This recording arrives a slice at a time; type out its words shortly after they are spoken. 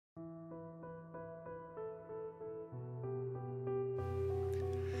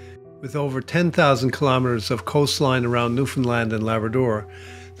With over 10,000 kilometers of coastline around Newfoundland and Labrador,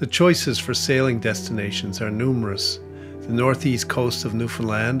 the choices for sailing destinations are numerous. The northeast coast of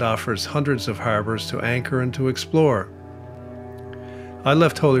Newfoundland offers hundreds of harbors to anchor and to explore. I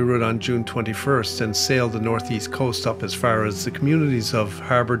left Holyrood on June 21st and sailed the northeast coast up as far as the communities of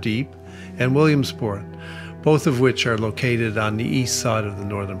Harbour Deep and Williamsport, both of which are located on the east side of the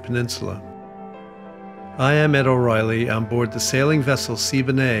Northern Peninsula. I am Ed O'Reilly on board the sailing vessel Scie,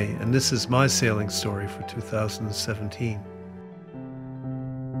 and this is my sailing story for 2017.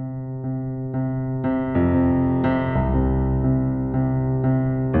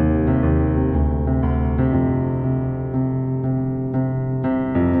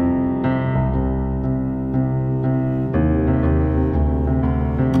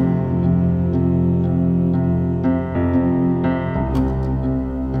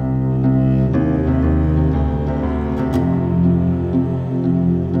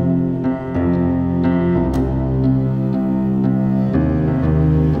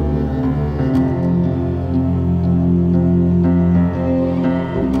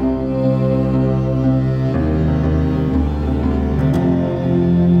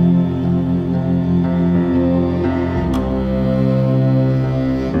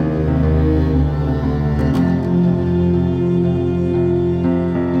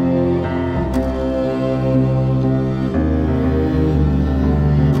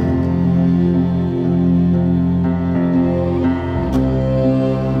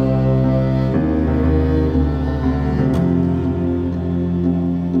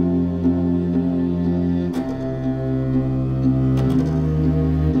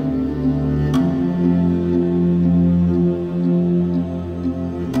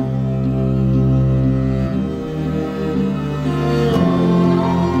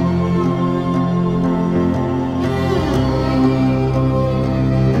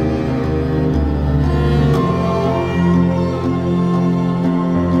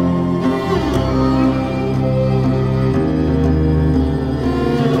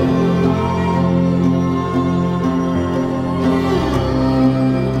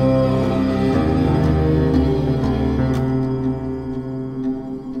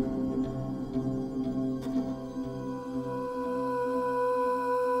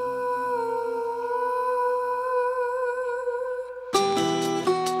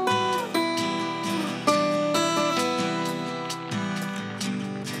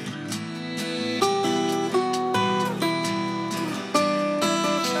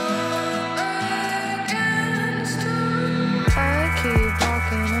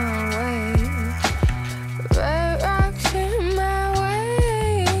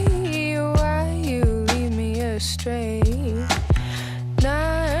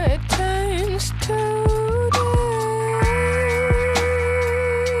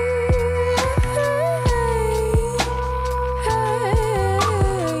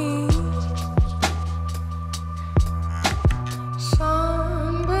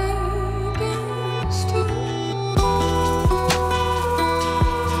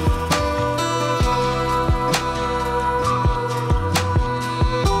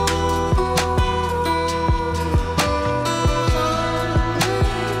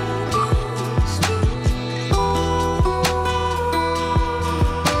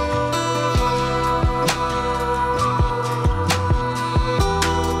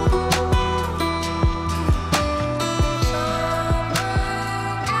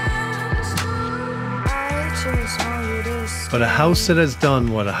 But a house that has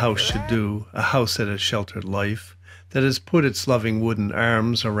done what a house should do, a house that has sheltered life, that has put its loving wooden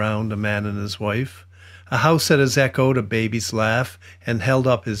arms around a man and his wife, a house that has echoed a baby's laugh and held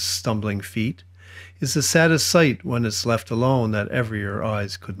up his stumbling feet, is the saddest sight when it's left alone that ever your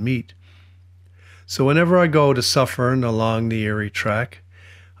eyes could meet. So whenever I go to Suffern along the Erie track,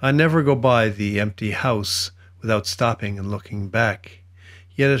 I never go by the empty house without stopping and looking back.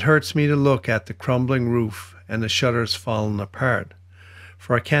 Yet it hurts me to look at the crumbling roof and the shutters fallen apart,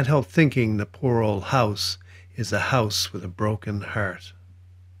 for I can't help thinking the poor old house is a house with a broken heart.